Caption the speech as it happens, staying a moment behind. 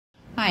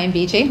Hi, I'm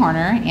BJ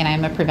Horner, and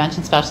I'm a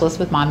prevention specialist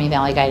with Maumee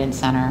Valley Guidance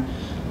Center.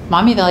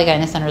 Maumee Valley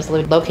Guidance Center is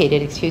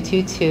located at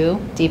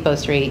 222 Depot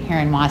Street here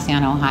in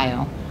Wauseon,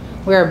 Ohio.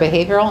 We're a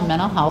behavioral and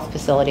mental health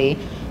facility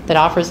that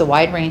offers a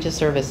wide range of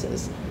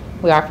services.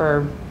 We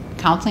offer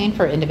counseling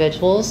for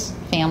individuals,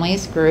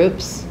 families,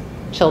 groups,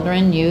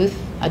 children, youth,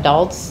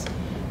 adults,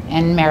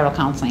 and marital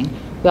counseling.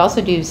 We also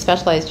do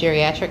specialized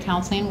geriatric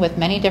counseling with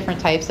many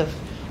different types of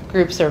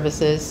group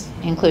services,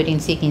 including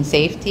seeking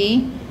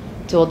safety,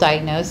 dual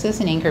diagnosis,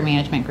 and anger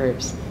management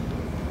groups.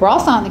 We're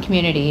also out in the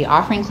community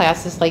offering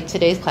classes like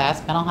today's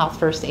class, Mental Health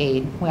First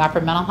Aid. We offer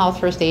mental health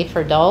first aid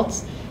for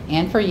adults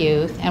and for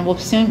youth, and we'll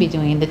soon be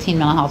doing the teen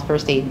mental health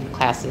first aid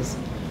classes.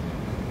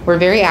 We're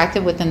very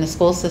active within the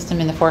school system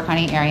in the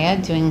four-county area,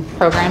 doing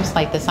programs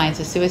like the Science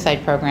of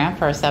Suicide program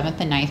for our 7th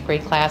and 9th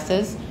grade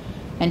classes,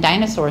 and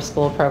Dinosaur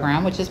School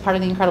program, which is part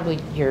of the Incredible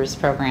Years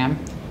program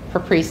for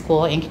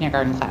preschool and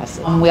kindergarten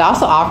classes. We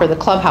also offer the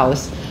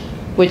Clubhouse,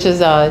 which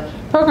is a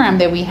program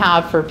that we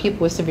have for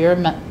people with severe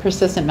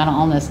persistent mental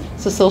illness.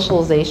 It's a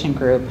socialization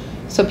group.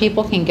 So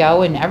people can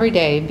go and every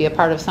day be a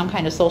part of some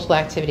kind of social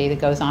activity that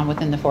goes on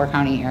within the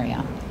four-county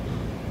area.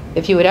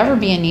 If you would ever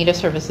be in need of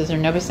services or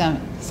know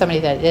somebody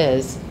that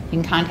is,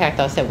 you can contact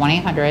us at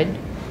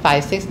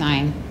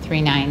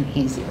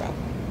 1-800-569-3980.